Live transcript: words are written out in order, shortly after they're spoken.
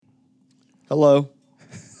Hello.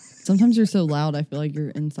 Sometimes you're so loud, I feel like you're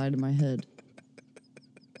inside of my head.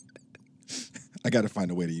 I got to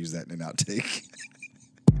find a way to use that in an outtake.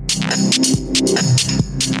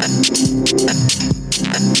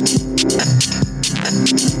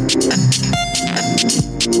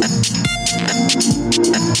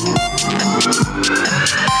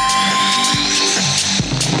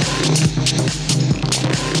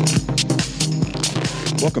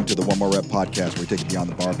 Welcome to the One More Rep podcast, where we take it beyond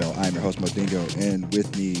the barbell. I'm your host, Mo Dingo, and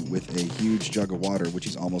with me, with a huge jug of water, which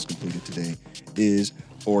he's almost completed today, is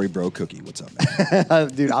Ori Bro Cookie. What's up, man?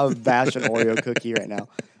 Dude, I would bash an Oreo cookie right now.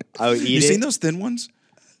 I would eat You it. seen those thin ones?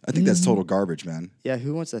 I think that's total garbage, man. Yeah,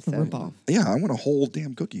 who wants a thin rip-off. one? Yeah, I want a whole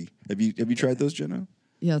damn cookie. Have you tried those, Jenna?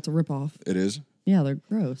 Yeah, it's a ripoff. It is? Yeah, they're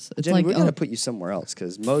gross. It's Jenny, like we're going to put you somewhere else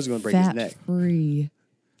because Mo's going to break his neck. fat-free.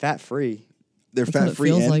 Fat-free? They're That's what it fat-free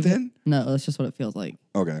feels and like. thin? No, that's just what it feels like.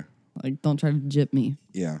 Okay. Like, don't try to jip me.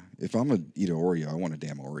 Yeah. If I'm going to eat an Oreo, I want a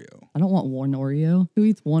damn Oreo. I don't want one Oreo. Who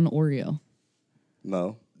eats one Oreo?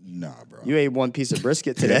 Mo, Nah, bro. you ate one piece of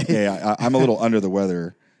brisket today. Yeah, I'm a little under the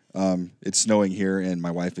weather. It's snowing here, and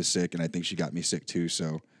my wife is sick, and I think she got me sick too,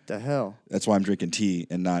 so The hell? that's why I'm drinking tea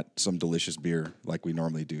and not some delicious beer like we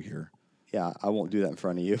normally do here. Yeah, I won't do that in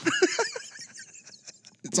front of you.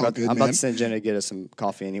 It's all good, I'm man. about to send Jenna to get us some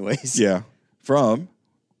coffee anyways. Yeah. From?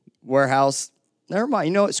 Warehouse. Never mind.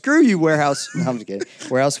 You know what? Screw you, Warehouse. No, I'm just kidding.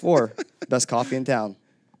 Warehouse 4. Best coffee in town.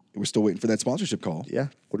 We're still waiting for that sponsorship call. Yeah.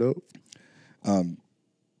 What up?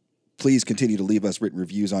 Please continue to leave us written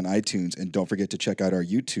reviews on iTunes, and don't forget to check out our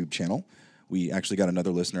YouTube channel. We actually got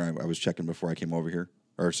another listener. I was checking before I came over here.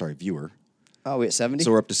 Or, sorry, viewer. Oh, we at 70?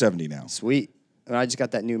 So we're up to 70 now. Sweet. And I just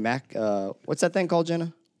got that new Mac. What's that thing called,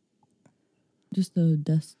 Jenna? Just a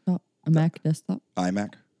desktop, a Mac desktop.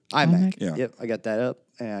 iMac. iMac. Yeah. Yep, I got that up,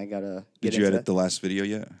 and I got to get Did you into edit the last video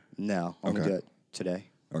yet? No, I'm going to do it today.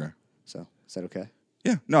 Okay. So, is that okay?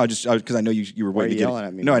 Yeah. No, because I know you were Why are waiting you to yelling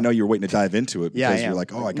at me No, now? I know you were waiting to dive into it Yeah, because I you're am.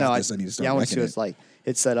 like, oh, I got this. I need to start Yeah, I want to see making it's like.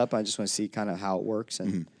 It's set up. I just want to see kind of how it works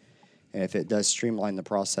and if it does streamline the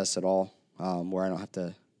process at all, where I don't have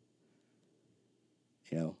to,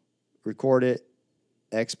 record it,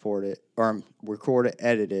 export it, or record it,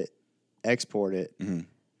 edit it, export it,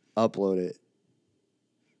 upload it,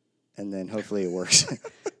 and then hopefully it works.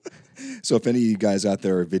 So if any of you guys out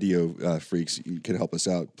there are video freaks, you can help us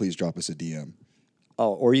out, please drop us a DM.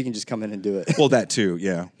 Oh, or you can just come in and do it. Well, that too,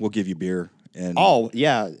 yeah. We'll give you beer. And Oh,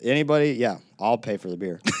 yeah. Anybody? Yeah. I'll pay for the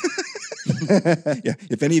beer. yeah,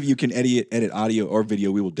 if any of you can edit audio or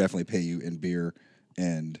video, we will definitely pay you in beer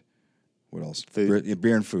and what else? Food.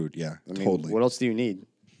 Beer and food, yeah, I mean, totally. What else do you need?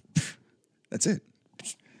 That's it.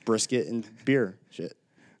 Brisket and beer. Shit.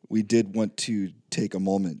 We did want to take a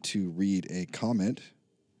moment to read a comment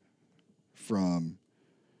from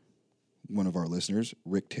one of our listeners,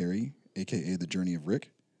 Rick Terry, a.k.a. The Journey of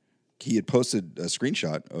Rick. He had posted a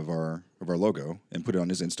screenshot of our logo and put it on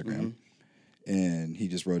his Instagram. And he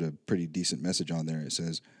just wrote a pretty decent message on there. It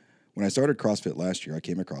says, when I started CrossFit last year, I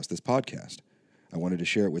came across this podcast. I wanted to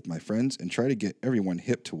share it with my friends and try to get everyone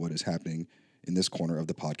hip to what is happening in this corner of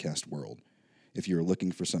the podcast world. If you're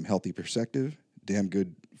looking for some healthy perspective, damn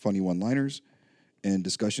good funny one-liners, and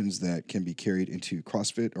discussions that can be carried into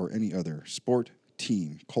CrossFit or any other sport,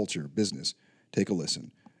 team, culture, business, take a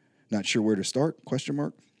listen. Not sure where to start? ?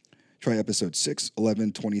 Try episode 6,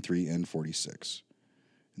 11, 23, and 46.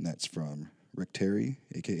 And that's from Rick Terry,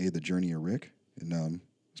 a.k.a. The Journey of Rick. And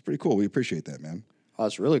it's pretty cool. We appreciate that, man. Oh,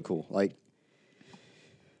 it's really cool. Like,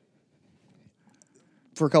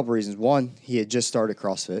 for a couple reasons. One, he had just started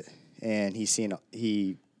CrossFit, and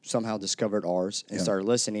he somehow discovered ours and started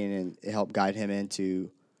listening, and it helped guide him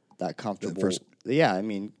into that comfortable. Yeah, I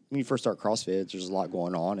mean, when you first start CrossFit, there's a lot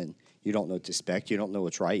going on, and you don't know what to expect. You don't know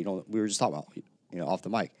what's right. We were just talking about, off the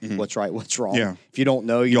mic, what's right, what's wrong. Yeah. If you don't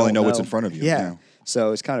know, You only know what's in front of you. Yeah.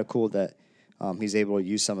 So it's kind of cool that he's able to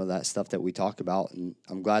use some of that stuff that we talk about, and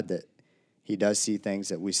I'm glad that he does see things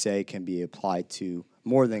that we say can be applied to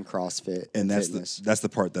more than CrossFit And that's fitness. the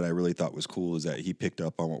part that I really thought was cool is that he picked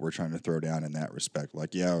up on what we're trying to throw down in that respect.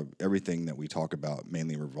 Like, yeah, everything that we talk about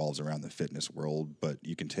mainly revolves around the fitness world, but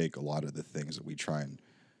you can take a lot of the things that we try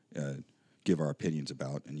and give our opinions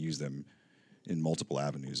about and use them in multiple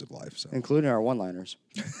avenues of life. So, including our one-liners.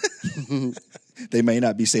 they may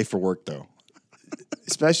not be safe for work, though.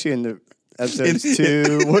 Especially in the episodes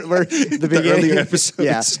the beginning. Earlier episodes.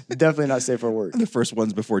 Yeah, definitely not safe for work. The first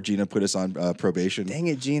ones before Gina put us on probation. Dang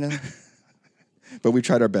it, Gina. But we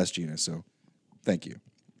tried our best, Gina, so thank you.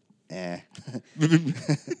 They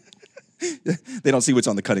don't see what's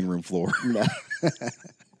on the cutting room floor. No.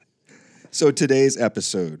 So today's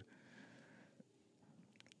episode,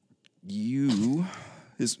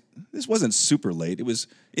 this wasn't super late. It was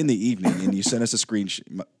in the evening, and you sent us a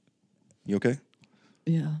screenshot. You okay?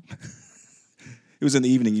 Yeah. It was in the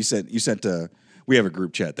evening. You sent. We have a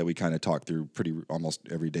group chat that we kind of talk through almost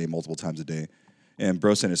every day, multiple times a day. And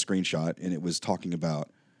bro sent a screenshot, and it was talking about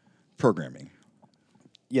programming.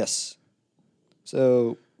 Yes.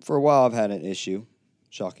 So for a while, I've had an issue,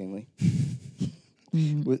 shockingly,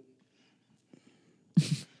 with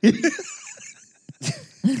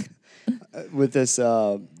with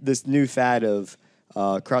this new fad of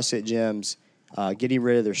CrossFit gyms getting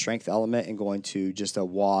rid of their strength element and going to just a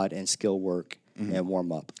WOD and skill work and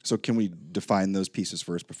warm up. So can we define those pieces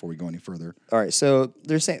first before we go any further? All right. So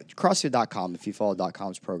they're saying CrossFit.com, if you follow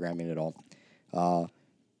 .com's programming at all,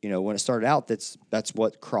 when it started out, that's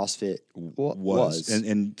what CrossFit was.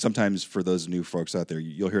 And sometimes for those new folks out there,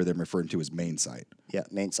 you'll hear them referring to as main site. Yeah,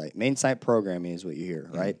 main site. Main site programming is what you hear,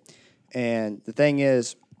 right? And the thing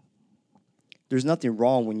is, there's nothing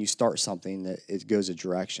wrong when you start something that it goes a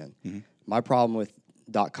direction. My problem with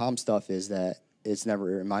 .com stuff is that it's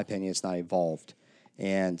never, in my opinion, it's not evolved.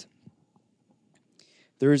 And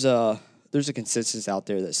there's a consensus out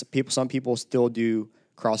there that some people still do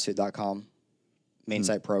CrossFit.com main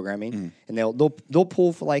site programming, and they'll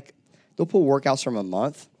pull workouts from a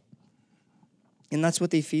month, and that's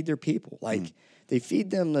what they feed their people. Like they feed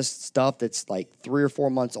them this stuff that's like 3 or 4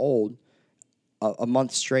 months old, a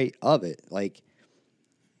month straight of it. Like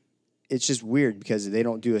it's just weird because they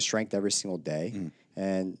don't do a strength every single day,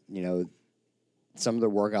 and some of the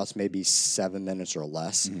workouts may be 7 minutes or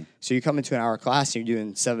less. So you come into an hour class and you're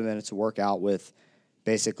doing 7 minutes of workout with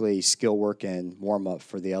basically skill work and warm up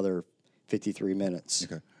for the other 53 minutes.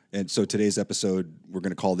 Okay. And so today's episode, we're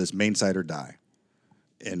going to call this Main Site or Die.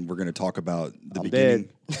 And we're going to talk about the beginning.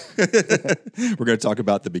 We're going to talk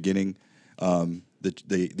about the beginning,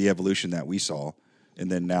 the evolution that we saw, and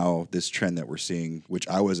then now this trend that we're seeing, which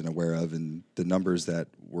I wasn't aware of, and the numbers that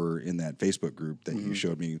were in that Facebook group that you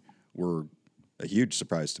showed me were a huge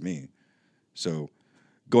surprise to me. So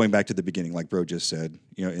going back to the beginning, like bro just said,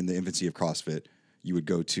 in the infancy of CrossFit, you would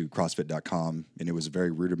go to CrossFit.com, and it was a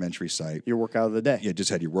very rudimentary site. Your workout of the day. Yeah, it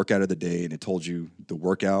just had your workout of the day, and it told you the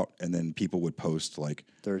workout, and then people would post like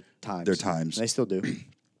their times. They still do.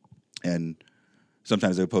 And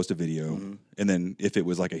sometimes they would post a video, and then if it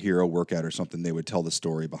was like a hero workout or something, they would tell the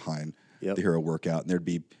story behind the hero workout, and there'd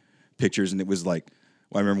be pictures, and it was like,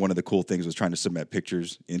 I remember one of the cool things was trying to submit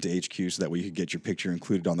pictures into HQ so that way you could get your picture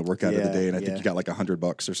included on the workout of the day, and I think you got like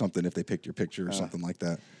 $100 or something if they picked your picture or something like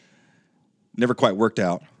that. Never quite worked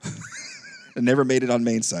out. Never made it on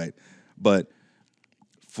main site. But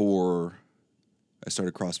I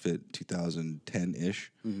started CrossFit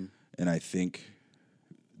 2010-ish, and I think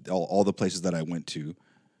all the places that I went to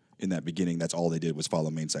in that beginning, that's all they did was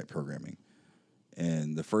follow main site programming.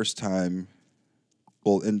 And the first time,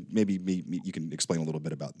 and maybe you can explain a little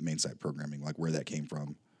bit about main site programming, like where that came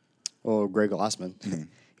from. Well, Greg Glassman,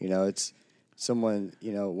 it's someone,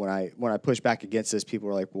 when I push back against this, people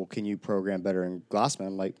are like, well, can you program better in Glassman?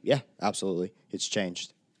 I'm like, yeah, absolutely. It's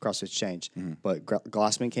changed. CrossFit's changed. But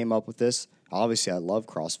Glassman came up with this. Obviously, I love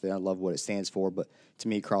CrossFit. I love what it stands for. But to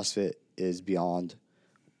me, CrossFit is beyond,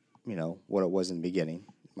 what it was in the beginning,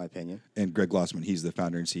 in my opinion. And Greg Glassman, he's the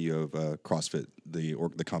founder and CEO of CrossFit,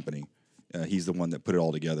 the company. He's the one that put it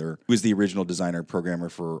all together. He was the original designer, programmer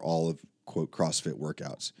for all of, quote, CrossFit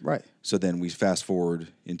workouts. Right. So then we fast forward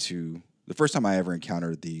into the first time I ever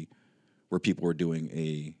encountered where people were doing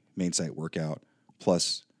a main site workout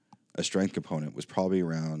plus a strength component was probably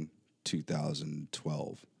around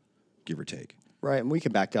 2012, give or take. Right, and we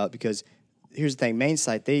can back up because here's the thing: main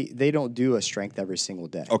site they don't do a strength every single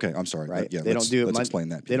day. Okay, I'm sorry. Right, they don't do it. Let's explain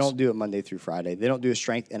that piece. They don't do it Monday through Friday. They don't do a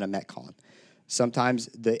strength and a Metcon. Sometimes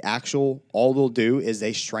all they'll do is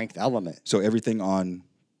a strength element. So everything on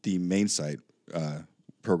the main site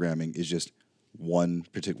programming is just one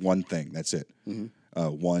thing. That's it.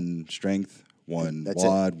 One strength, one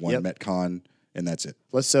WOD, one Metcon, and that's it.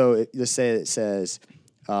 Let's say it says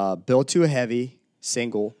build to a heavy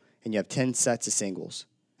single, and you have 10 sets of singles,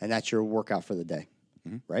 and that's your workout for the day,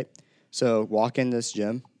 right? So walk in this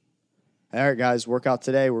gym. All right, guys, workout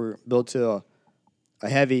today. We're built to a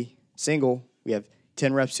heavy single. We have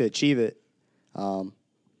 10 reps to achieve it. All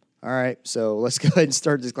right, so let's go ahead and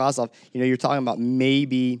start this class off. You're talking about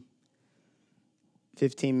maybe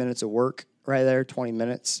 15 minutes of work right there, 20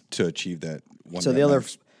 minutes. To achieve that one. So the other,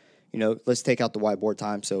 let's take out the whiteboard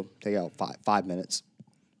time. So take out 5 minutes.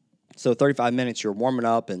 So 35 minutes, you're warming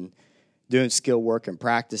up and doing skill work and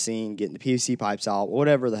practicing, getting the PVC pipes out,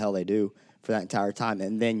 whatever the hell they do for that entire time.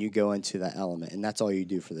 And then you go into that element, and that's all you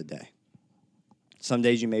do for the day. Some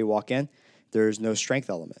days you may walk in, there's no strength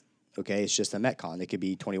element. Okay, it's just a Metcon. It could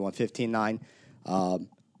be 21, 15, 9,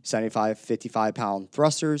 75, 55-pound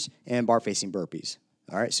thrusters, and bar-facing burpees.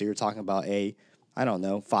 All right, so you're talking about a,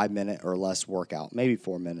 5-minute or less workout, maybe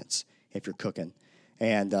 4 minutes if you're cooking.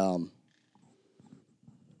 And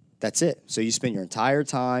that's it. So you spend your entire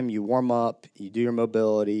time, you warm up, you do your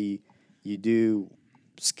mobility, you do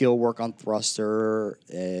skill work on thruster,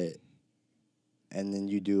 and then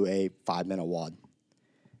you do a 5-minute WOD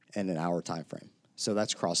in an hour time frame. So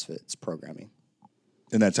that's CrossFit's programming.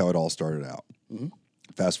 And that's how it all started out. Mm-hmm.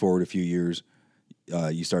 Fast forward a few years,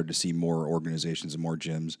 you started to see more organizations and more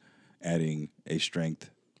gyms adding a strength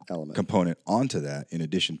Element component onto that in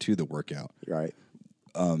addition to the workout. Right.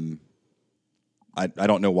 I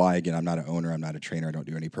don't know why. Again, I'm not an owner. I'm not a trainer. I don't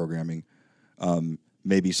do any programming.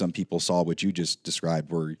 Maybe some people saw what you just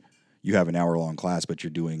described where you have an hour-long class, but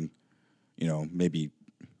you're doing, maybe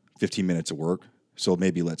 15 minutes of work. So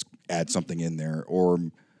maybe let's add something in there. Or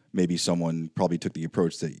maybe someone probably took the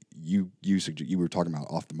approach that you were talking about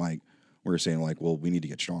off the mic, where you're saying like, well, we need to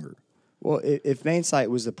get stronger. Well, if Mainsight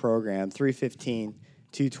was the program, 315,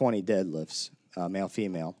 220 deadlifts, male,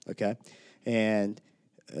 female, okay? And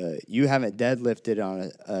you haven't deadlifted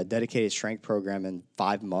on a dedicated strength program in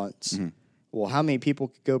 5 months. Mm-hmm. Well, how many people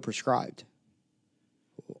could go prescribed?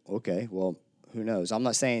 Okay, well, who knows? I'm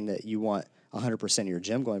not saying that you want 100% of your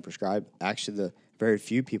gym going prescribed. Actually, the very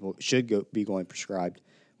few people should be going prescribed,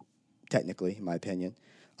 technically, in my opinion.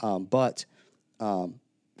 But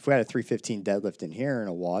if we had a 315 deadlift in here in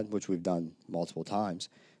a WOD, which we've done multiple times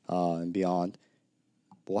and beyond,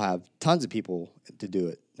 we'll have tons of people to do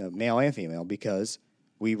it, male and female, because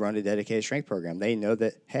we run a dedicated strength program. They know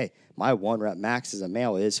that, hey, my 1 rep max as a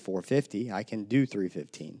male is 450. I can do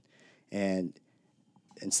 315. And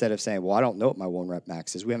instead of saying, well, I don't know what my 1 rep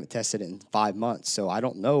max is, we haven't tested it in 5 months, so I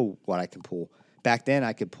don't know what I can pull. Back then,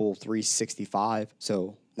 I could pull 365.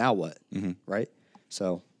 So now what? Mm-hmm. Right?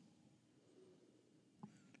 So.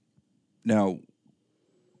 Now,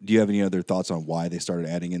 do you have any other thoughts on why they started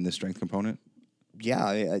adding in this strength component?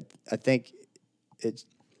 Yeah, I think it's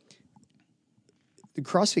the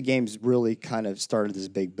CrossFit Games really kind of started this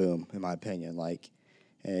big boom, in my opinion. Like,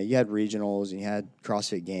 you had regionals and you had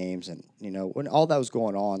CrossFit Games, and when all that was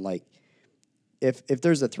going on, like if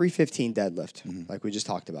there's a 315 deadlift, mm-hmm. like we just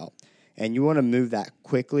talked about, and you want to move that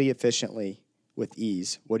quickly, efficiently, with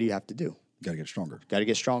ease, what do you have to do? Got to get stronger. Got to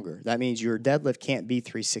get stronger. That means your deadlift can't be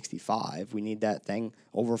 365. We need that thing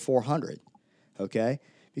over 400, okay?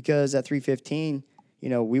 Because at 315,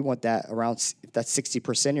 we want that around, if that's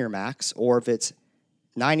 60% of your max, or if it's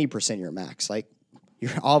 90% of your max. Like,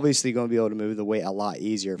 you're obviously going to be able to move the weight a lot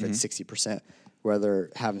easier if mm-hmm. it's 60%, whether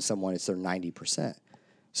having someone it's their 90%.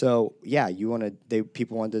 So, yeah,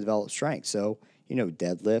 people want to develop strength. So,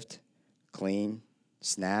 deadlift, clean,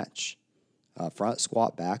 snatch, front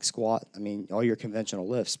squat, back squat. I mean, all your conventional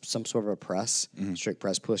lifts, some sort of a press, mm-hmm. strict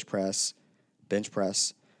press, push press, bench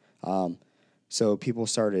press. So people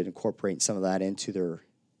started incorporating some of that into their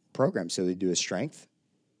program. So they do a strength,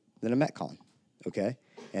 then a Metcon, okay?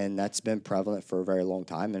 And that's been prevalent for a very long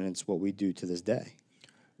time, and it's what we do to this day.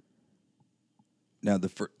 Now,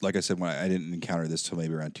 like I said, when I didn't encounter this till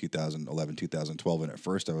maybe around 2011, 2012, and at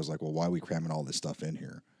first I was like, well, why are we cramming all this stuff in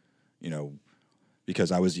here?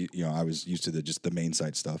 Because I was used to just the main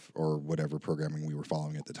site stuff or whatever programming we were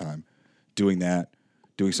following at the time, doing that,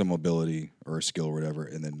 doing some mobility or a skill or whatever,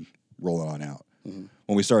 and then rolling on out. Mm-hmm.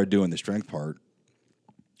 When we started doing the strength part,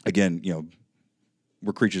 again,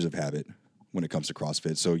 we're creatures of habit when it comes to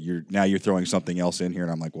CrossFit. So you're throwing something else in here,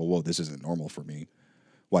 and I'm like, well, whoa, this isn't normal for me.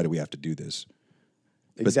 Why do we have to do this?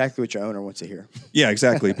 Exactly what your owner wants to hear. Yeah,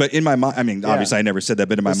 exactly. But in my mind, I mean, obviously I never said that,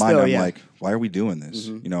 but in my mind, I'm like, why are we doing this?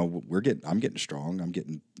 Mm-hmm. I'm getting strong. I'm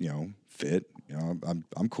getting, fit.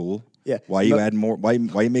 I'm cool. Yeah. Why you add more? Why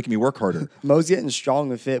you making me work harder? Mo's getting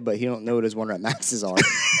strong and fit, but he don't know what his 1 rep maxes are.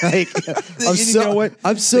 Like,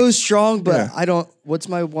 I'm so strong, but I don't. What's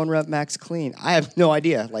my 1 rep max clean? I have no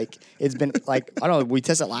idea. Like, it's been like, I don't know. We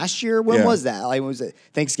tested last year. When was that? Like, was it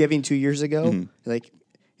Thanksgiving 2 years ago? Mm-hmm. Like,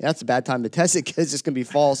 that's a bad time to test it because it's going to be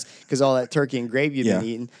false because all that turkey and gravy you've been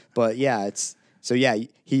eating. But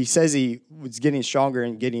he says he was getting stronger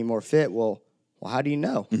and getting more fit. Well, how do you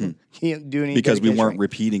know? Mm-hmm. He didn't do anything because we weren't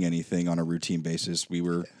repeating anything on a routine basis. We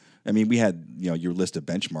were, we had your list of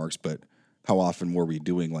benchmarks, but how often were we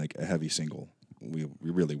doing like a heavy single? We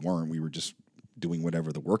really weren't. We were just doing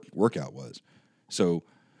whatever the workout was. So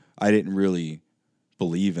I didn't really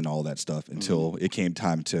believe in all that stuff until it came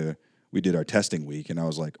time to. We did our testing week, and I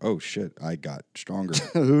was like, "Oh shit, I got stronger."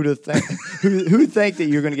 Who'd think? Who'd think that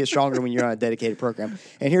you're going to get stronger when you're on a dedicated program?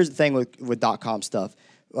 And here's the thing with .com stuff.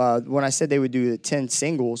 When I said they would do the 10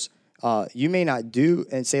 singles, you may not do,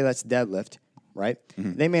 and say that's deadlift, right?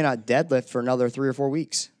 Mm-hmm. They may not deadlift for another 3 or 4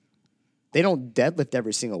 weeks. They don't deadlift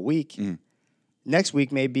every single week. Mm-hmm. Next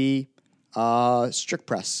week may be strict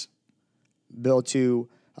press. Build to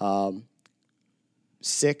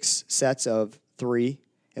 6 sets of 3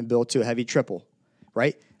 and build to a heavy triple,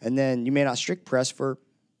 right? And then you may not strict press for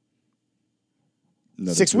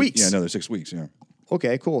another 6 weeks. Yeah, another 6 weeks, yeah.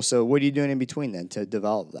 Okay, cool. So what are you doing in between then to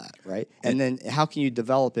develop that, right? And then how can you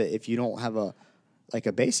develop it if you don't have a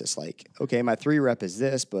basis? Like, okay, my 3 rep is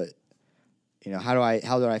this, but how do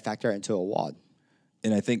I factor it into a WOD?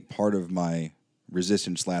 And I think part of my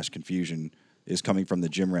resistance / confusion is coming from the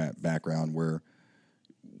gym rat background, where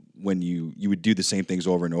when you would do the same things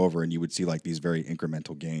over and over and you would see like these very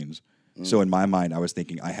incremental gains. So in my mind, I was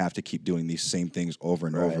thinking I have to keep doing these same things over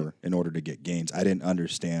and over in order to get gains. I didn't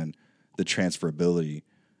understand the transferability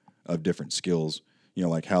of different skills,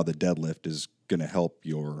 like how the deadlift is going to help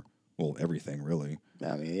everything really.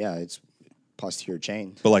 I mean, yeah, it's posterior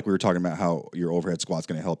chain. But like we were talking about how your overhead squat's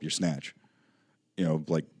going to help your snatch,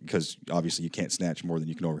 because obviously you can't snatch more than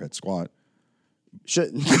you can overhead squat.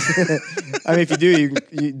 Shouldn't. I mean, if you do,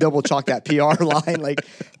 you double chalk that PR line, like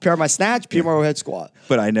PR my snatch, PR my overhead squat.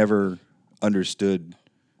 But I never understood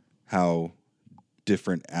how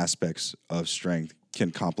different aspects of strength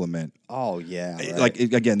can complement. Oh yeah, right. Like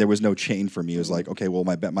again, there was no chain for me. It was like, okay, well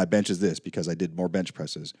my bench is this because I did more bench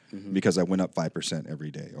presses because I went up 5%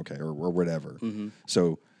 every day, okay, or whatever. Mm-hmm.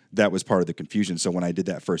 So that was part of the confusion. So when I did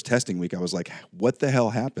that first testing week, I was like, what the hell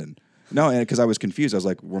happened? No, and because I was confused, I was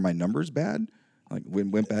like, were my numbers bad? Like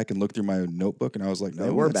went back and looked through my notebook, and I was like, no, they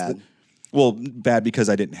were bad. Bad because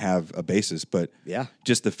I didn't have a basis, but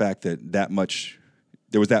just the fact that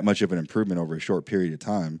there was that much of an improvement over a short period of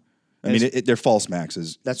time. I mean, they're false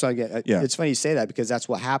maxes. That's what I get. It's funny you say that because that's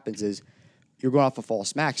what happens is you're going off of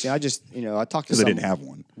false max. I talked to because I didn't have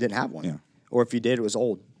one. Didn't have one. Yeah. Or if you did, it was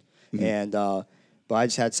old. Mm-hmm. And but I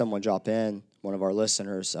just had someone drop in, one of our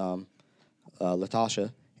listeners,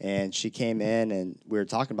 Latasha. And she came in, and we were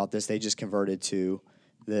talking about this. They just converted to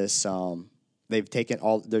this. They're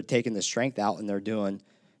taking the strength out, and they're doing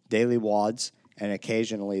daily WODs, and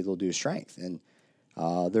occasionally they'll do strength. And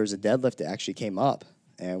there's a deadlift that actually came up,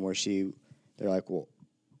 and they're like, well,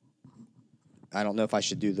 I don't know if I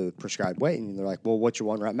should do the prescribed weight. And they're like, well, what's your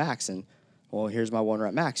 1 rep max? And well, here's my 1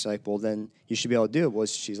 rep max. They're like, well, then you should be able to do it. Well,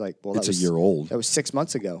 she's like, well, it's a year old. That was 6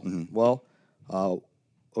 months ago. Mm-hmm. Well,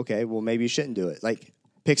 okay, well, maybe you shouldn't do it. Like,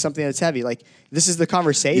 pick something that's heavy. Like, this is the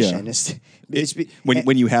conversation. Yeah.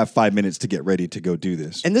 When you have 5 minutes to get ready to go do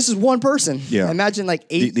this. And this is one person. Yeah. Imagine like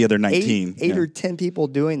the other 19. Eight or 10 people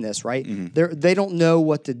doing this, right? Mm-hmm. They don't know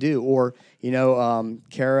what to do. Or,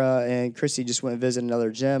 Kara and Christy just went and visited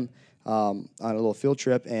another gym on a little field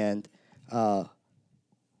trip. And for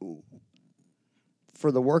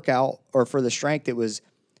the workout or for the strength, it was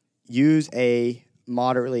use a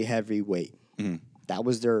moderately heavy weight. Mm-hmm. That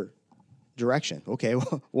was their direction. Okay,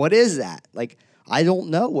 well, what is that? Like, I don't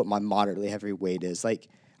know what my moderately heavy weight is. Like,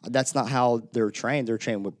 that's not how they're trained. They're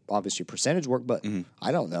trained with obviously percentage work, but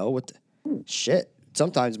I don't know what shit.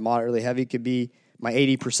 Sometimes moderately heavy could be my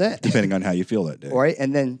 80%. Depending on how you feel that day. Right?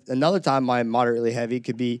 And then another time my moderately heavy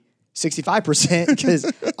could be 65% because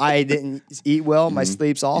I didn't eat well, my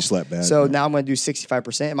sleep's off. You slept bad. So now I'm going to do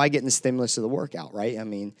 65%. Am I getting the stimulus of the workout, right? I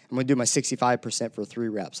mean, I'm going to do my 65% for 3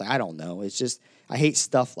 reps. Like, I don't know. It's just, I hate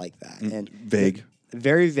stuff like that. And vague.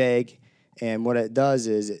 Very vague. And what it does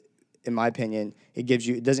is, in my opinion,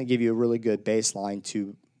 it doesn't give you a really good baseline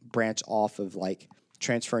to branch off of, like,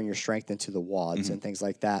 transferring your strength into the WODs and things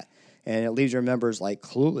like that. And it leaves your members, like,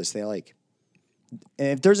 clueless. They like, and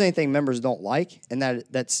if there's anything members don't like, and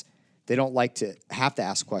that's, they don't like to have to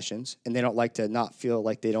ask questions, and they don't like to not feel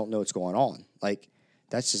like they don't know what's going on. Like,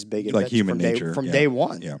 that's just big. Like human nature. From day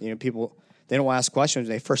one. Yeah. People, they don't want to ask questions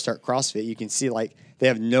when they first start CrossFit. You can see, like, they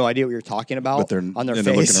have no idea what you're talking about on their face.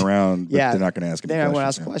 They're looking around, but they're not going to ask any questions. They don't want to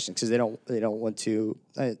ask questions because they don't want to.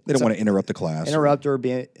 They don't want to interrupt the class. Interrupt or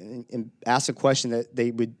ask a question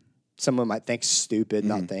that someone might think stupid,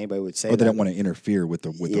 not that anybody would say. Or they don't want to interfere with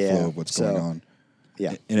the flow of what's going on.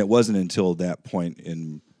 Yeah. And it wasn't until that point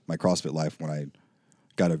in my CrossFit life when I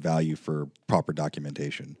got a value for proper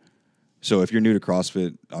documentation. So if you're new to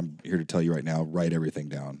CrossFit, I'm here to tell you right now, write everything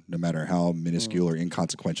down, no matter how minuscule or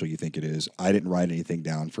inconsequential you think it is. I didn't write anything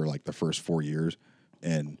down for like the first 4 years,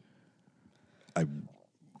 and I mean,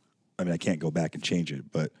 I can't go back and change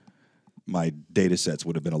it, but my data sets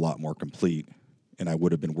would have been a lot more complete, and I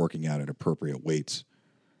would have been working out at appropriate weights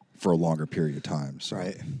for a longer period of time. So,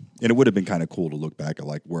 right. And it would have been kind of cool to look back at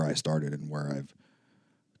like where I started and where I've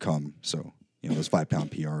come. So, those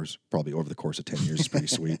 5-pound PRs probably over the course of 10 years is pretty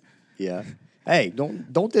sweet. Yeah. Hey,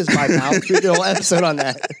 don't diss my pounds. We did a whole episode on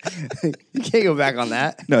that. You can't go back on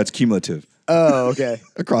that. No, it's cumulative. Oh, okay.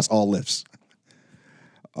 Across all lifts.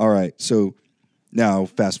 All right. So now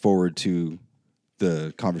fast forward to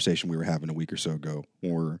the conversation we were having a week or so ago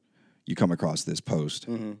where you come across this post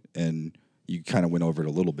and you kind of went over it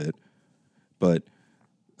a little bit. But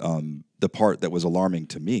the part that was alarming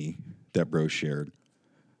to me that bro shared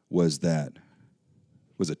was that,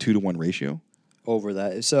 was a 2-to-1 ratio? Over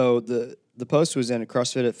that. So the post was in a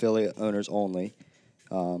CrossFit affiliate owners only,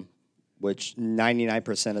 which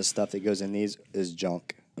 99% of stuff that goes in these is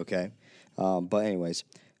junk, okay? But anyways,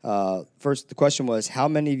 first the question was, how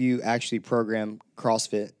many of you actually program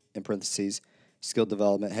CrossFit, in parentheses, skill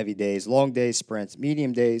development, heavy days, long days, sprints,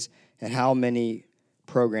 medium days, and how many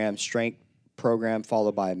program strength program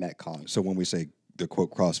followed by a Metcon? So when we say the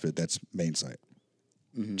quote CrossFit, that's main site.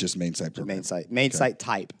 Just main site program. Main site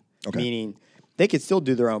type. Okay. Meaning they could still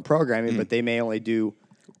do their own programming, but they may only do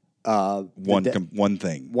one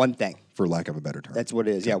thing. One thing. For lack of a better term. That's what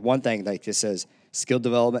it is. Yeah, one thing. Like it says, skill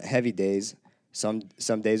development, heavy days. Some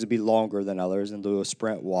days would be longer than others, and do a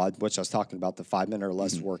sprint WOD, which I was talking about, the 5-minute or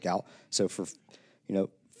less workout. So for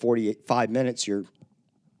 45 minutes, you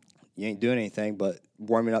ain't doing anything but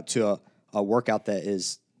warming up to a workout that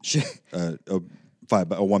is a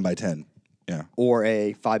 1x10. Yeah. Or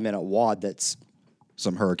a 5-minute WOD that's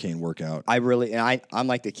some hurricane workout. I'm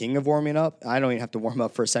like the king of warming up. I don't even have to warm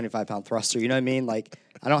up for a 75-pound thruster. You know what I mean? Like,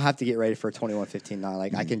 I don't have to get ready for a 21:15.9.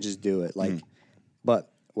 Like, I can just do it. Like,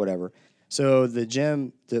 but whatever. So the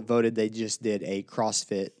gym that voted they just did a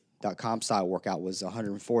CrossFit.com style workout was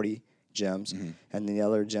 140 gyms, and then the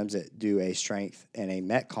other gyms that do a strength and a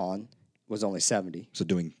Metcon was only 70. So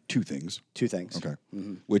doing two things. Two things. Okay.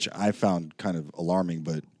 Which I found kind of alarming,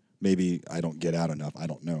 but maybe I don't get out enough. I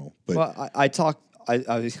don't know. But well,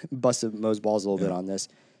 I busted Mo's balls a little bit on this.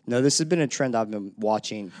 No, this has been a trend I've been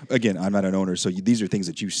watching. Again, I'm not an owner, so these are things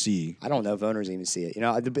that you see. I don't know if owners even see it.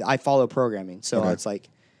 I follow programming, so it's like,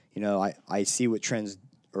 I see what trends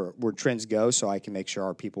or where trends go, so I can make sure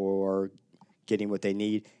our people are getting what they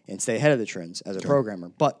need and stay ahead of the trends as a programmer.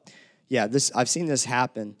 But yeah, I've seen this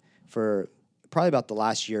happen for probably about the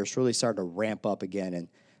last year. It's really started to ramp up again, and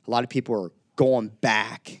a lot of people are going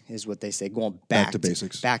back, is what they say, going back to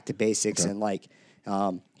basics. Back to basics, and like,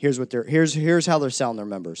 here's how they're selling their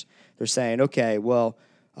members. They're saying, okay, well,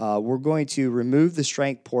 we're going to remove the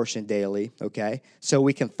strength portion daily, okay, so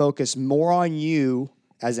we can focus more on you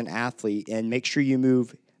as an athlete and make sure you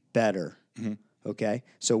move better, okay?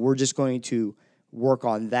 So we're just going to work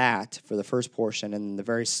on that for the first portion, and the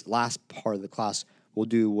very last part of the class, we'll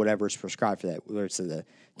do whatever is prescribed for that, whether it's the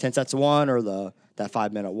 10 sets of one or that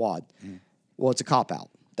 5-minute WOD. Well, it's a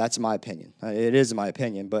cop-out. That's my opinion. It is my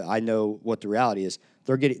opinion, but I know what the reality is.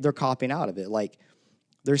 They're copying out of it. Like,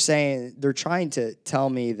 they're trying to tell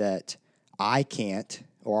me that I can't,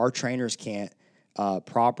 or our trainers can't,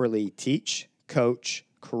 properly teach, coach,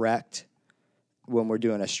 correct when we're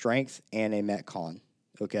doing a strength and a Metcon,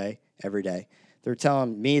 okay, every day. They're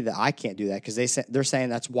telling me that I can't do that because they're saying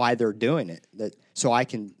that's why they're doing it, so I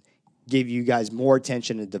can give you guys more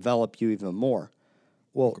attention and develop you even more.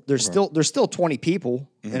 Well, there's still 20 people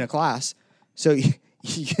in a class, so you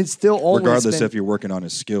can still only regardless if you're working on a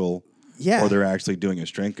skill, or they're actually doing a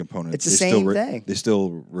strength component. It's the same thing. They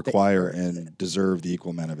still require and deserve the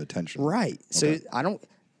equal amount of attention. Right. Okay. So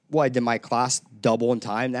did my class double in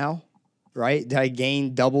time now? Right? Did I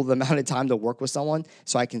gain double the amount of time to work with someone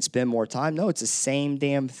so I can spend more time? No, it's the same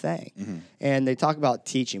damn thing. And they talk about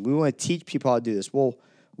teaching. We want to teach people how to do this. Well,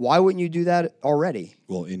 why wouldn't you do that already?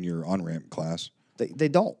 Well, in your on-ramp class. They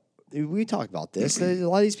don't. We talked about this. A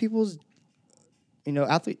lot of these people's,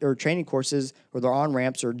 athlete or training courses or their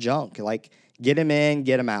on-ramps are junk. Like, get them in,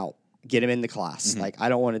 get them out. Get them in the class. Like, I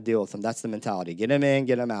don't want to deal with them. That's the mentality. Get them in,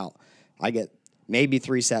 get them out. I get maybe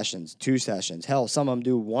 3 sessions, 2 sessions. Hell, some of them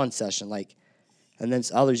do 1 session. And then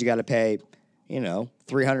others you got to pay,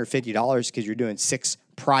 $350 because you're doing 6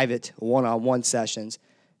 private one-on-one sessions.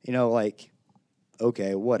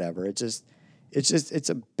 Okay, whatever. It's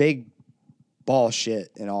a big ball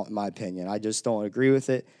shit in my opinion. I just don't agree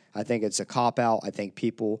with it. I think it's a cop-out. I think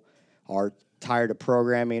people are tired of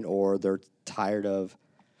programming, or they're tired of,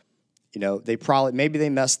 maybe they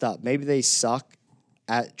messed up. Maybe they suck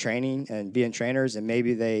at training and being trainers, and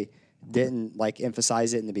maybe they didn't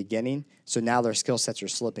emphasize it in the beginning, so now their skill sets are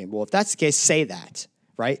slipping. Well, if that's the case, say that,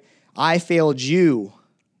 right? I failed you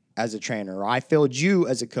as a trainer, or I failed you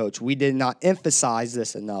as a coach. We did not emphasize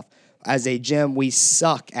this enough. As a gym, we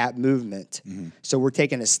suck at movement. So we're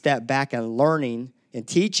taking a step back and learning and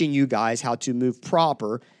teaching you guys how to move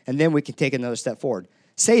proper, and then we can take another step forward.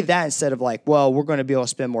 say that instead of like, well, we're going to be able to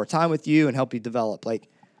spend more time with you and help you develop. Like,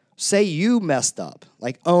 say you messed up.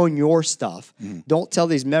 Like, own your stuff. Don't tell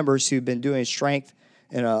these members who've been doing strength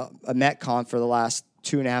in a Metcon for the last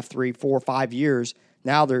 2.5, 3, 4, 5 years.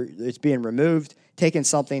 Now it's being removed, taking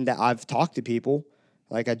something that I've talked to people.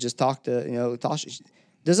 Like I just talked to, Tasha. She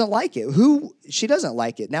doesn't like it. She doesn't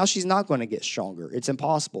like it. Now she's not going to get stronger. It's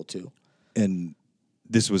impossible to. And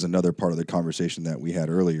this was another part of the conversation that we had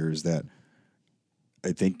earlier, is that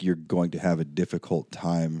I think you're going to have a difficult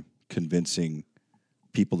time convincing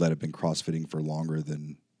people that have been CrossFitting for longer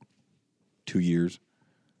than 2 years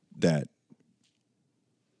that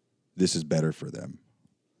this is better for them.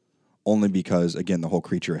 Only because, again, the whole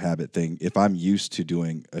creature habit thing. If I'm used to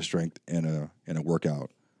doing a strength and a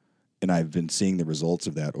workout, and I've been seeing the results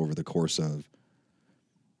of that over the course of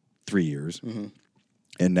 3 years,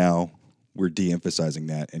 and now we're de-emphasizing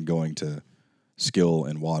that and going to skill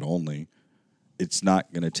and WOD only, it's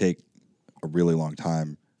not going to take a really long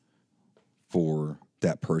time for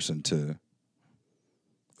that person to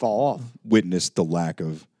fall off, witness the lack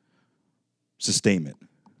of sustainment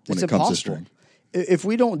when it comes to strength. If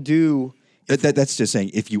we don't do... That's just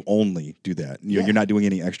saying if you only do that. You're not doing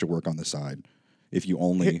any extra work on the side. If you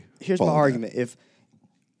only... Here's my argument.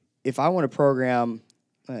 If I want to program...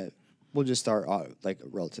 we'll just start like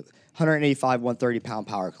relative 185, 130-pound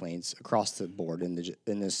power cleans across the board in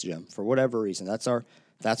this gym for whatever reason.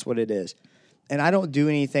 That's what it is. And I don't do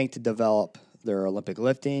anything to develop their Olympic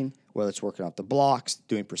lifting, whether it's working off the blocks,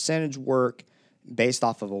 doing percentage work based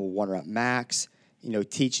off of a 1-rep max,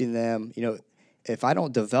 teaching them, if I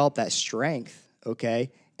don't develop that strength,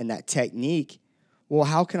 okay, and that technique, well,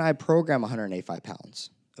 how can I program 185 pounds,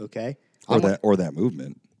 okay? Or that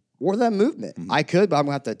movement. Or that movement. Mm-hmm. I could, but I'm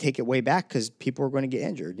going to have to take it way back because people are going to get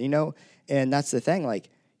injured, And that's the thing, like,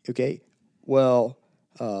 okay, well,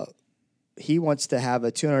 he wants to have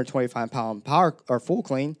a 225-pound power or full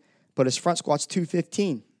clean, but his front squat's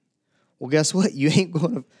 215. Well, guess what? You ain't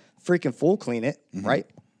going to freaking full clean it, right?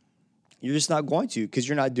 You're just not going to because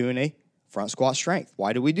you're not doing a front squat strength.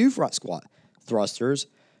 Why do we do front squat? Thrusters,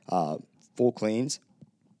 full cleans,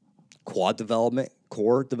 quad development,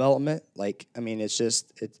 core development. Like, I mean,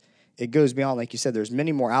 it goes beyond, like you said, there's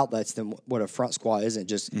many more outlets than what a front squat isn't.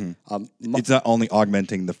 Just it's not only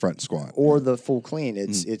augmenting the front squat or the full clean.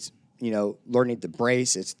 It's learning to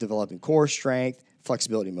brace. It's developing core strength,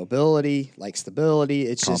 flexibility, mobility, like stability.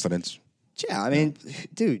 It's confidence. I mean,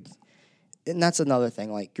 dude, and that's another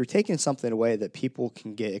thing. Like, you're taking something away that people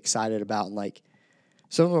can get excited about. And like,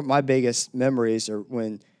 some of my biggest memories are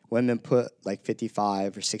when women put like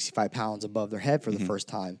 55 or 65 pounds above their head for the first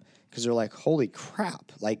time. Because they're like, holy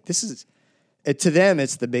crap! Like, this is to them,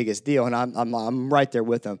 it's the biggest deal, and I'm right there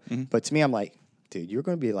with them. But to me, I'm like, dude, you're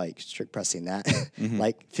going to be like strict pressing that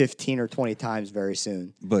like 15 or 20 times very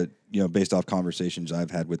soon. But based off conversations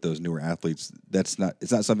I've had with those newer athletes, it's not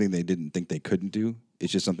something they didn't think they couldn't do.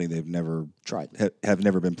 It's just something they've never tried, have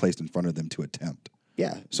never been placed in front of them to attempt.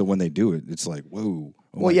 Yeah. So when they do it, it's like, whoa.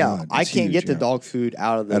 Well, yeah, God, I can't get the dog food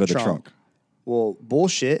out of the trunk. Well,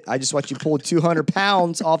 bullshit. I just watched you pull 200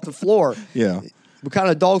 pounds off the floor. Yeah. What kind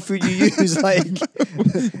of dog food you use? Like,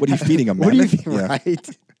 what are you feeding them? What are you feeding? Yeah.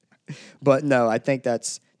 Right. But no, I think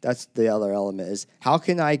that's the other element is how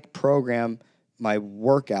can I program my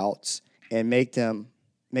workouts and make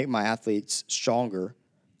my athletes stronger,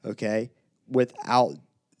 okay, without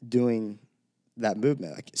doing that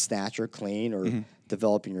movement, like snatch or clean or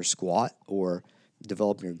developing your squat or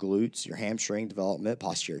developing your glutes, your hamstring development,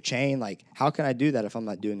 posterior chain. Like, how can I do that if I'm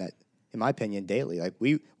not doing that, in my opinion, daily? Like,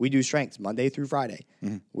 we do strengths Monday through Friday.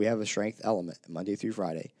 We have a strength element Monday through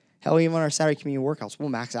Friday. Hell, even on our Saturday community workouts, we'll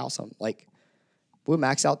max out we'll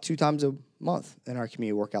max out 2 times a month in our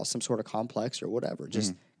community workouts, some sort of complex or whatever,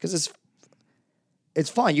 just because it's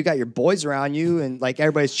fun. You got your boys around you and like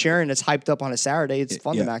everybody's cheering. It's hyped up on a Saturday. It's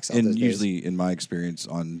fun to max out. And usually in my experience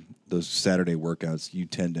on those Saturday workouts, you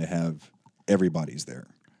tend to have everybody's there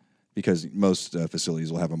because most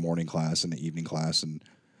facilities will have a morning class and an evening class. And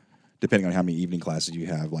depending on how many evening classes you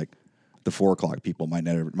have, like the 4 o'clock people might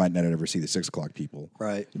not ever see the 6 o'clock people.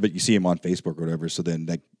 Right. But you see them on Facebook or whatever. So then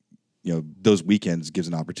that, those weekends gives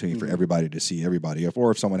an opportunity for everybody to see everybody,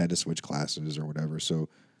 or if someone had to switch classes or whatever. So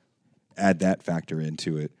add that factor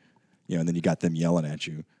into it, and then you got them yelling at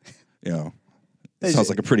you, It sounds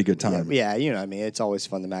like a pretty good time. Yeah, you know what I mean? It's always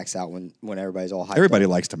fun to max out when everybody's all hyped Everybody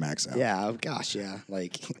up. likes to max out. Yeah, oh gosh, yeah.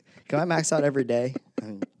 Like, can I max out every day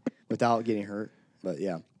without getting hurt? But,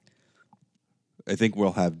 yeah. I think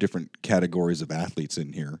we'll have different categories of athletes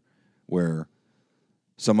in here where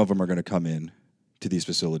some of them are going to come in to these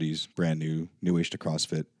facilities, brand new, newish to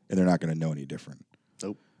CrossFit, and they're not going to know any different.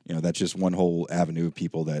 Nope. That's just one whole avenue of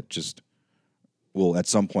people that just will at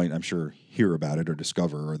some point, I'm sure, hear about it or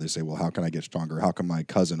discover, or they say, well, how can I get stronger? How come my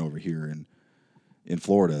cousin over here in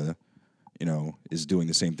Florida, is doing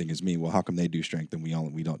the same thing as me? Well, how come they do strength and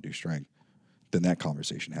we don't do strength? Then that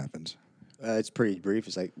conversation happens. It's pretty brief.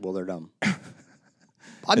 It's like, well, they're dumb.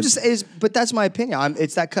 But that's my opinion.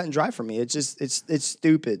 It's that cut and dry for me. It's just, it's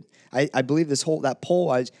stupid. I believe that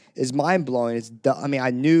poll is mind blowing.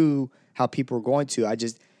 I knew how people were going to.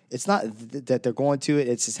 It's not that they're going to it.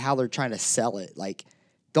 It's just how they're trying to sell it. Like,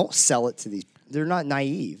 don't sell it to these. They're not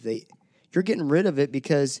naive. You're getting rid of it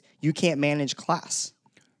because you can't manage class.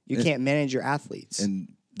 You can't manage your athletes. And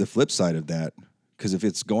the flip side of that, because if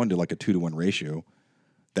it's going to like a 2-to-1 ratio,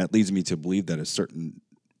 that leads me to believe that a certain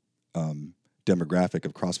demographic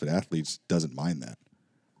of CrossFit athletes doesn't mind that.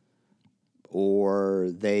 Or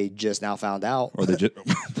they just now found out. Or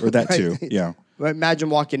that too, yeah. Imagine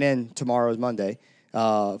walking in, tomorrow is Monday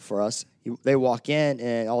for us. They walk in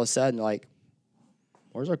and all of a sudden, like,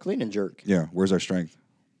 where's our clean and jerk? Yeah, where's our strength?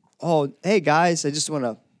 Oh, hey guys, I just want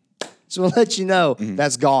to let you know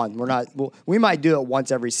that's gone. We might do it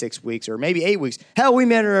once every 6 weeks or maybe 8 weeks. Hell, we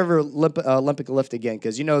may never Olympic lift again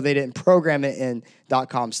because they didn't program it in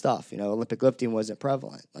 .com stuff. Olympic lifting wasn't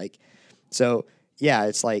prevalent. So yeah,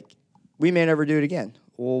 it's like we may never do it again.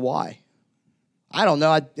 Well, why? I don't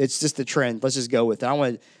know. It's just a trend. Let's just go with it. I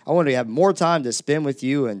want to have more time to spend with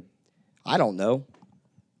you, and I don't know,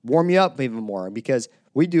 warm you up even more because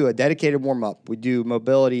we do a dedicated warm up. We do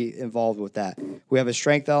mobility involved with that. We have a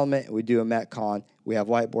strength element. We do a Metcon. We have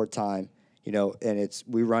whiteboard time. And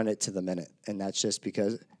we run it to the minute, and that's just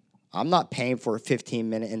because I'm not paying for a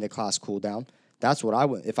 15-minute in the class cool down. That's what I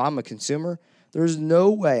would. If I'm a consumer, there's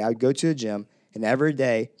no way I'd go to a gym and every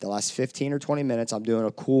day, the last 15 or 20 minutes, I'm doing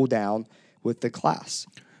a cool down with the class.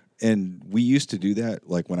 And we used to do that,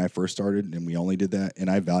 like when I first started, and we only did that, and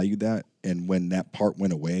I valued that. And when that part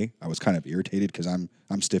went away, I was kind of irritated because I'm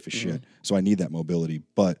stiff as shit, so I need that mobility.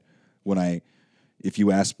 But if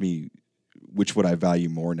you ask me, which would I value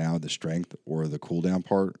more now, the strength or the cool down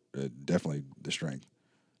part? Definitely the strength,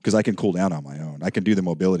 because I can cool down on my own. I can do the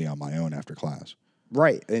mobility on my own after class.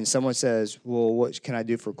 Right, and someone says, "Well, what can I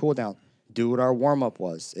do for cool down?" Do what our warm up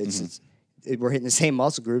was. We're hitting the same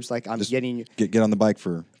muscle groups. Like I'm just getting get on the bike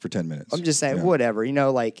for 10 minutes. I'm just saying whatever.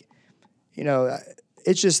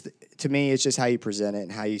 It's just, to me, it's just how you present it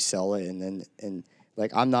and how you sell it. And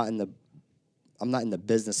I'm not in the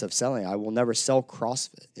business of selling. I will never sell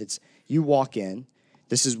CrossFit. It's you walk in,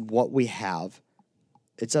 this is what we have.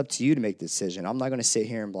 It's up to you to make the decision. I'm not going to sit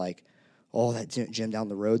here and be like, oh, that gym down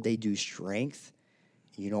the road, they do strength.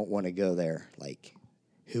 You don't want to go there. Like,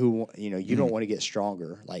 who, you don't want to get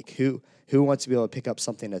stronger. Like, who wants to be able to pick up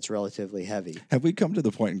something that's relatively heavy? Have we come to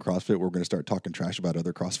the point in CrossFit where we're going to start talking trash about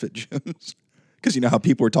other CrossFit gyms? Because you know how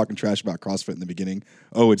people were talking trash about CrossFit in the beginning?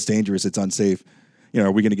 Oh, it's dangerous. It's unsafe. Are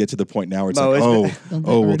we going to get to the point now where it's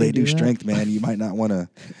well, they do strength, man. You might not want to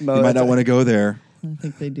go there. I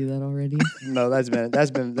think they do that already. No, that's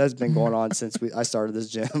been going on since I started this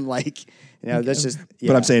gym. That's just. Yeah.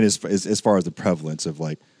 But I'm saying as far as the prevalence of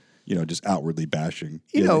just outwardly bashing.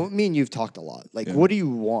 Me and you've talked a lot. What do you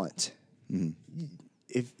want? Mm-hmm.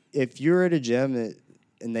 If you're at a gym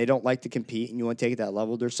and they don't like to compete and you want to take it to that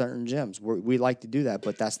level, there's certain gyms where we like to do that,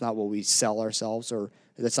 but that's not what we sell ourselves, or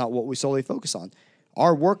that's not what we solely focus on.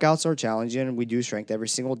 Our workouts are challenging, and we do strength every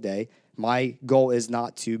single day. My goal is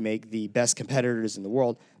not to make the best competitors in the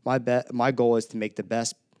world. My goal is to make the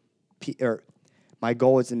best, my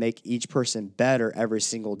goal is to make each person better every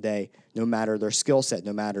single day, no matter their skill set,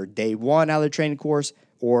 no matter day one out of the training course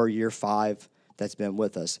or year 5 that's been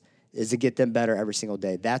with us, is to get them better every single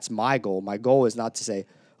day. That's my goal. My goal is not to say,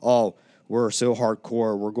 oh, we're so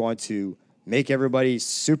hardcore, we're going to make everybody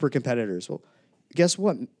super competitors. Well, guess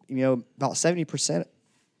what? About 70%,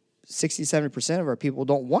 60, 70% of our people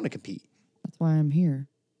don't want to compete. That's why I'm here.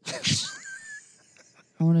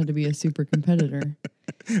 I wanted to be a super competitor.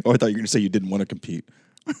 Oh, I thought you were going to say you didn't want to compete.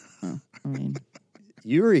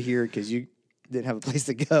 You were here because you didn't have a place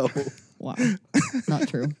to go. Wow. Not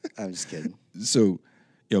true. I'm just kidding. So,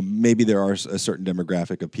 maybe there are a certain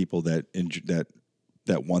demographic of people that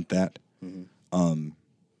want that. Mm-hmm.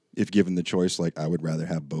 If given the choice, I would rather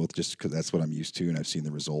have both, just because that's what I'm used to and I've seen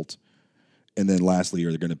the results. And then lastly,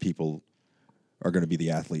 are going to be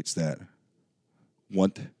the athletes that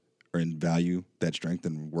want or value that strength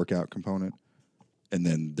and workout component, and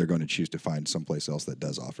then they're going to choose to find someplace else that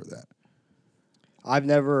does offer that. I've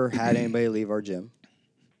never had anybody leave our gym,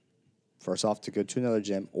 first off, to go to another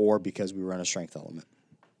gym, or because we run a strength element.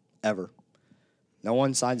 Ever. No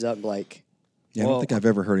one signs up I don't think I've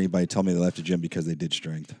ever heard anybody tell me they left a gym because they did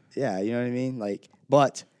strength. Yeah, you know what I mean?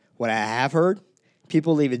 But what I have heard,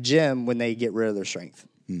 people leave a gym when they get rid of their strength.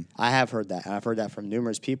 I have heard that. And I've heard that from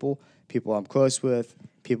numerous people I'm close with,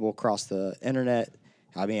 people across the internet.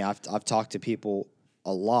 I mean, I've talked to people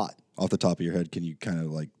a lot. Off the top of your head, can you kind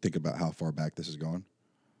of like think about how far back this is going?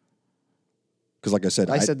 Because like I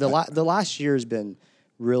said, the last year has been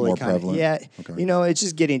really kind of, Okay. You know, it's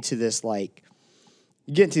just getting to this, like,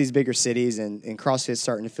 you get into these bigger cities and CrossFit's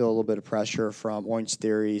starting to feel a little bit of pressure from Orange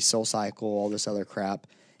Theory, Soul Cycle, all this other crap.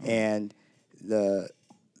 And the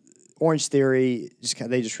Orange Theory,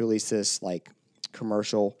 they just released this, like,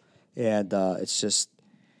 commercial, and it's just,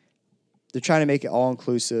 they're trying to make it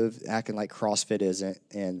all-inclusive, acting like CrossFit isn't,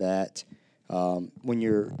 and that when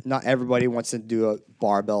you're, not everybody wants to do a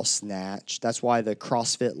barbell snatch. That's why the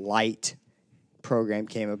CrossFit Lite program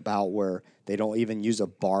came about, where they don't even use a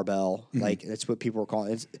barbell. Like, that's what people are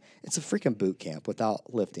calling it. It's a freaking boot camp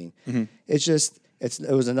without lifting. It's just, it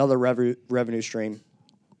was another revenue stream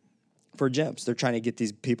for gyms. They're trying to get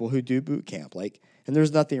these people who do boot camp, like, and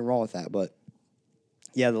there's nothing wrong with that. But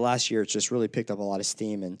yeah, the last year it's just really picked up a lot of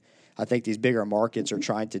steam, and I think these bigger markets are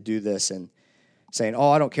trying to do this and saying, "Oh,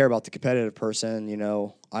 I don't care about the competitive person. You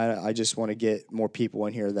know, I just want to get more people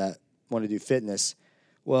in here that want to do fitness."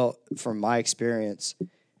 Well, from my experience,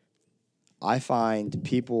 I find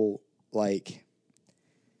people like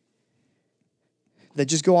that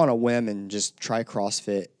just go on a whim and just try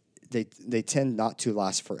CrossFit. They tend not to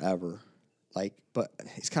last forever. Like, but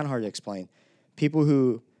it's kind of hard to explain. People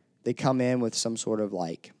who they come in with some sort of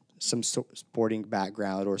like some sporting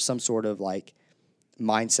background or some sort of like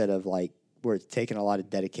mindset of like where it's taking a lot of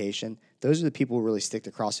dedication. Those are the people who really stick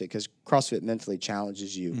to CrossFit, because CrossFit mentally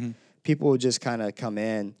challenges you. People who just kind of come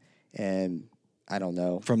in and I don't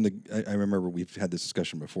know. I remember we've had this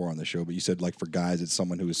discussion before on the show, but you said like for guys, it's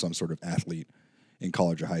someone who is some sort of athlete in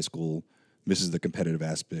college or high school, misses the competitive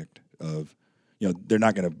aspect of, you know, they're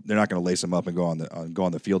not gonna lace them up and go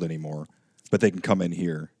on the field anymore, but they can come in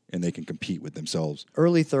here and they can compete with themselves.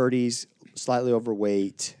 Early 30s, slightly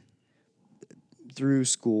overweight, through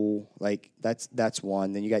school, like that's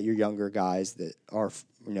one. Then you got your younger guys that are,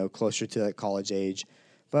 you know, closer to that college age.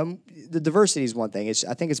 But the diversity is one thing.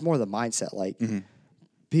 I think it's more the mindset. Like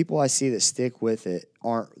people I see that stick with it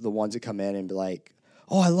aren't the ones that come in and be like,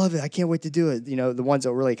 "Oh, I love it. I can't wait to do it." You know, the ones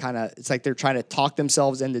that really kind of, it's like they're trying to talk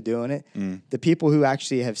themselves into doing it. The people who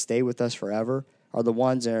actually have stayed with us forever are the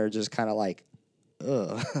ones that are just kind of like,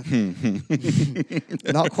 ugh.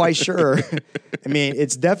 Not quite sure. I mean,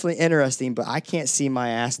 it's definitely interesting, but I can't see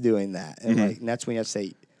my ass doing that. And and that's when you have to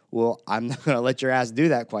say, well, I'm not going to let your ass do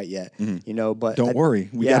that quite yet. You know, but don't worry.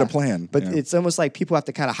 We got a plan. But it's almost like people have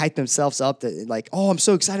to kind of hype themselves up that like, oh, I'm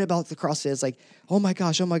so excited about the CrossFit. It's like, oh my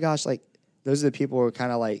gosh. Like, those are the people who are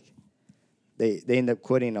kind of like, they end up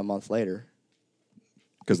quitting a month later.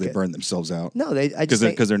 Because they burn themselves out. No, because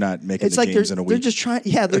they're not making the games in a week. They're just trying.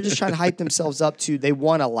 Yeah, they're just trying to hype themselves up to. They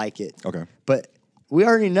want to like it. Okay, but we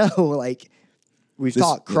already know. Like we've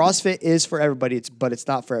talked, CrossFit is for everybody. But it's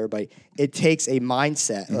not for everybody. It takes a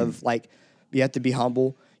mindset of like you have to be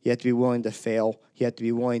humble. You have to be willing to fail. You have to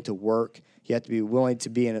be willing to work. You have to be willing to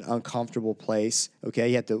be in an uncomfortable place. Okay,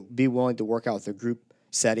 you have to be willing to work out with a group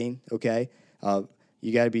setting. Okay,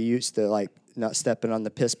 you got to be used to like not stepping on the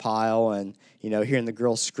piss pile and, you know, hearing the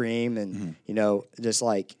girls scream and, you know, just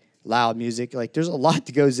like loud music. Like there's a lot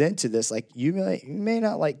that goes into this. Like you may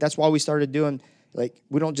not like, that's why we started doing, like,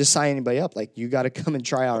 we don't just sign anybody up. Like you got to come and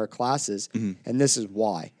try out our classes. And this is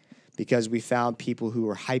why, because we found people who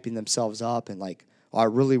were hyping themselves up and like, oh, I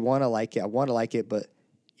really want to like it. I want to like it, but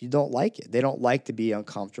you don't like it. They don't like to be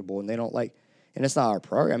uncomfortable and they don't like, and it's not our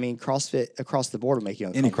program. I mean, CrossFit across the board will make you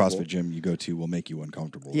uncomfortable. Any CrossFit gym you go to will make you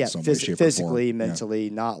uncomfortable. Yeah, in some way, shape, physically, or form. mentally,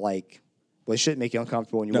 not like, well, it shouldn't make you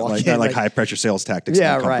uncomfortable when you walk in. Not like high pressure sales tactics.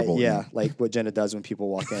 Yeah, right. Yeah, like what Jenna does when people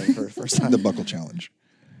walk in for the first time. The buckle challenge.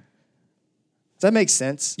 Does that make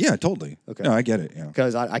sense? Yeah, totally. Okay. No, I get it. Yeah.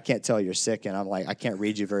 Because I can't tell you're sick, and I'm like, I can't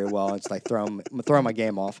read you very well. It's like throwing my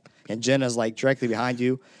game off. And Jenna's like directly behind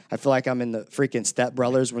you. I feel like I'm in the freaking Step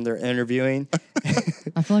Brothers when they're interviewing.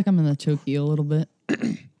 I feel like I'm in the chokey a little bit.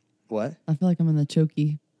 What? I feel like I'm in the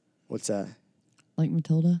chokey. What's that? Like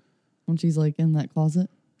Matilda, when she's like in that closet.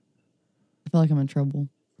 I feel like I'm in trouble.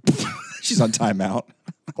 She's on timeout.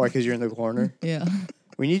 Why? Because you're in the corner? Yeah.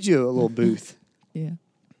 We need you a little booth. Yeah.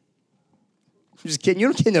 I'm just kidding. You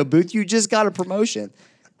don't get no booth. You just got a promotion.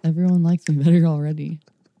 Everyone likes me better already.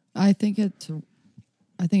 I think it's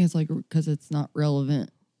like because it's not relevant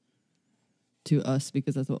to us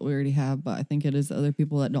because that's what we already have. But I think it is the other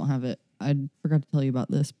people that don't have it. I forgot to tell you about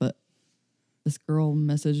this, but this girl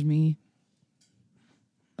messaged me.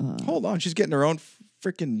 Hold on, she's getting her own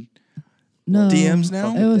freaking no DMs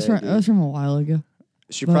now. It was from a while ago.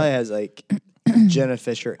 She probably has like Jenna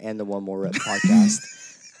Fisher and the One More Rep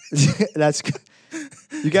podcast. That's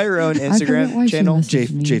you got your own Instagram channel,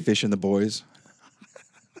 J Fish and the Boys.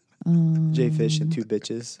 J Fish and two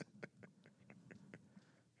bitches.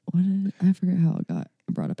 I forget how it got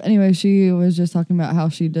brought up. Anyway, she was just talking about how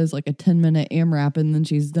she does like a 10-minute AMRAP and then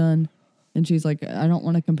she's done. And she's like, I don't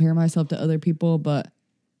want to compare myself to other people, but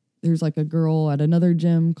there's like a girl at another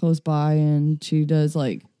gym close by and she does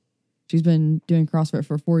like, she's been doing CrossFit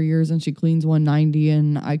for 4 years and she cleans 190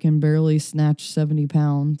 and I can barely snatch 70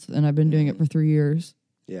 pounds and I've been doing it for 3 years.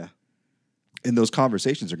 Yeah. And those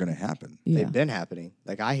conversations are going to happen. Yeah. They've been happening.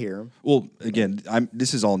 Like I hear them. Well, again,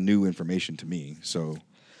 this is all new information to me. So,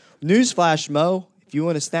 newsflash, Mo. If you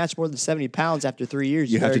want to snatch more than 70 pounds after 3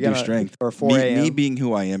 years, you have to do strength. Or 4 a.m. Me being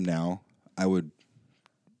who I am now, I would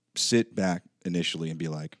sit back initially and be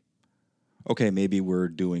like, okay, maybe we're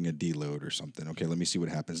doing a deload or something. Okay, let me see what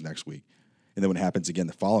happens next week. And then when it happens again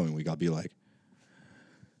the following week, I'll be like,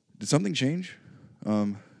 did something change?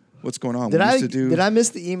 What's going on? Did I miss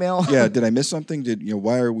the email? Yeah, did I miss something?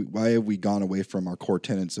 Why have we gone away from our core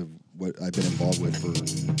tenets of what I've been involved with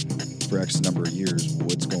for X number of years?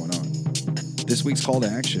 What's going on? This week's call to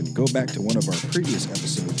action, go back to one of our previous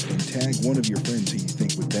episodes and tag one of your friends who you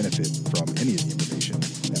think would benefit from any of the information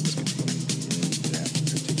that was contained in that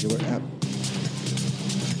particular app.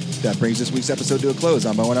 That brings this week's episode to a close.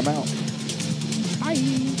 I'm Mo and I'm out. Bye.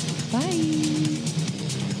 Bye.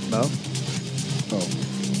 Mo? Oh,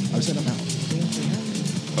 I said I'm out.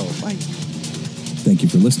 Oh, bye. Thank you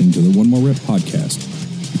for listening to the One More Rep podcast.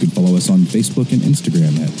 You can follow us on Facebook and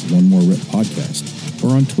Instagram at One More Rep Podcast,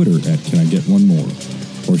 or on Twitter at Can I Get One More,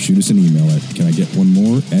 or shoot us an email at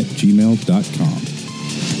canigetonmore@gmail.com.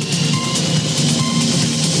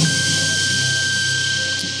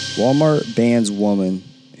 Walmart bans woman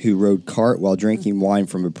who rode cart while drinking wine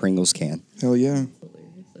from a Pringles can. Hell yeah.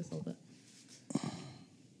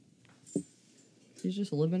 She's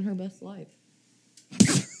just living her best life.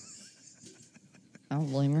 I don't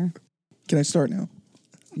blame her. Can I start now?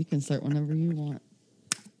 You can start whenever you want.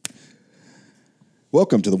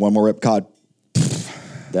 Welcome to the One More Rep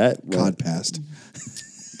Podcast.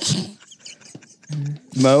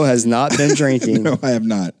 Mo Mo has not been drinking. No, I have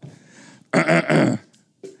not.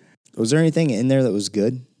 Was there anything in there that was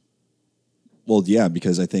good? Well, yeah,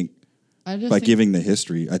 because I think giving the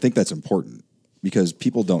history, I think that's important because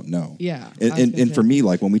people don't know. Yeah. And for me,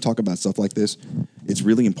 like when we talk about stuff like this, it's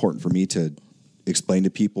really important for me to explain to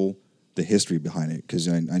people the history behind it because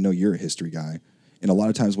I know you're a history guy. And a lot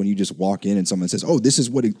of times when you just walk in and someone says, oh, this is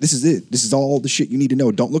it. This is all the shit you need to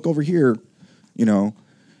know. Don't look over here, and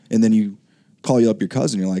then you call you up your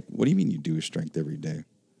cousin. You're like, what do you mean you do a strength every day?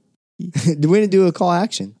 Do we do a call to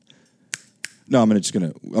action? No, I'm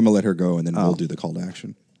gonna let her go and then we'll do the call to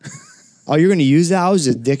action. Oh, you're going to use that? I was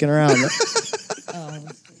just dicking around.